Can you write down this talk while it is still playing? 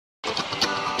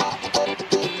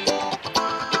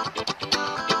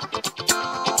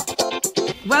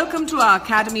Welcome to our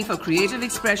Academy for Creative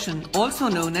Expression, also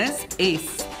known as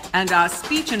ACE, and our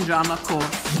Speech and Drama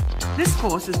course. This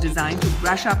course is designed to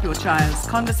brush up your child's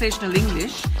conversational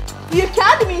English. The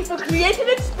Academy for Creative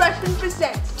Expression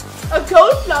presents a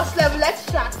Gold Plus level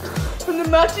extract from The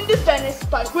Merchant of Venice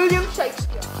by William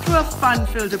Shakespeare. Through a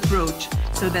fun-filled approach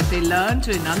so that they learn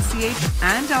to enunciate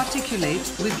and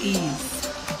articulate with ease.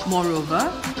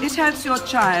 Moreover, it helps your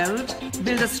child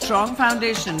build a strong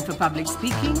foundation for public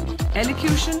speaking,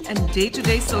 elocution, and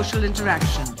day-to-day social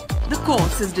interaction. The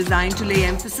course is designed to lay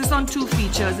emphasis on two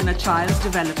features in a child's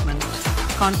development: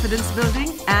 confidence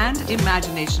building and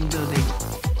imagination building.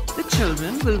 The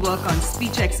children will work on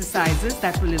speech exercises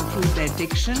that will improve their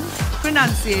diction,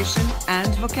 pronunciation, and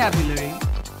vocabulary.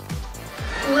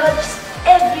 Let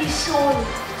every soul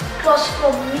cross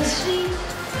from misery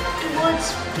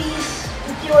towards peace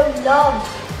with your love.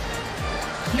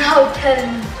 Now tell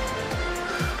me,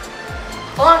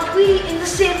 aren't we in the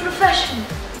same profession?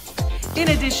 In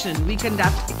addition, we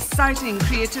conduct exciting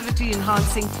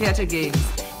creativity-enhancing theatre games,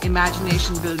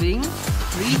 imagination-building,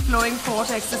 free-flowing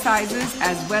thought exercises,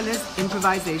 as well as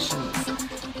improvisations.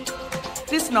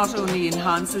 This not only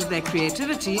enhances their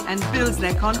creativity and builds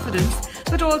their confidence,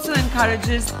 but also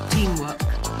encourages teamwork.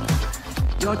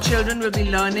 Your children will be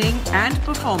learning and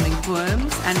performing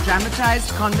poems and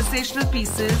dramatized conversational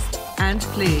pieces and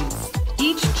plays.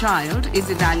 Each child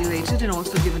is evaluated and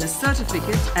also given a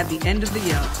certificate at the end of the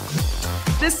year.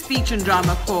 This speech and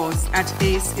drama course at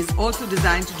ACE is also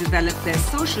designed to develop their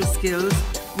social skills,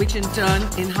 which in turn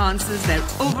enhances their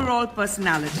overall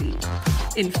personality.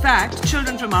 In fact,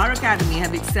 children from our academy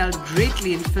have excelled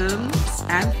greatly in films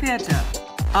and theatre.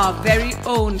 Our very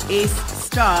own ACE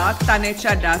star Tane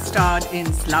Chadda starred in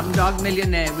Slumdog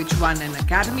Millionaire, which won an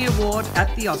Academy Award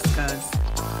at the Oscars.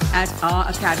 At our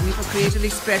Academy for Creative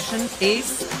Expression,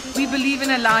 ACE, we believe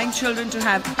in allowing children to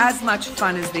have as much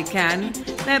fun as they can,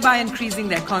 thereby increasing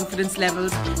their confidence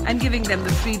levels and giving them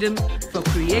the freedom for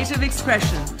creative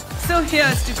expression. So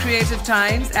here's to creative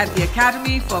times at the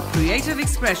Academy for Creative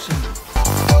Expression.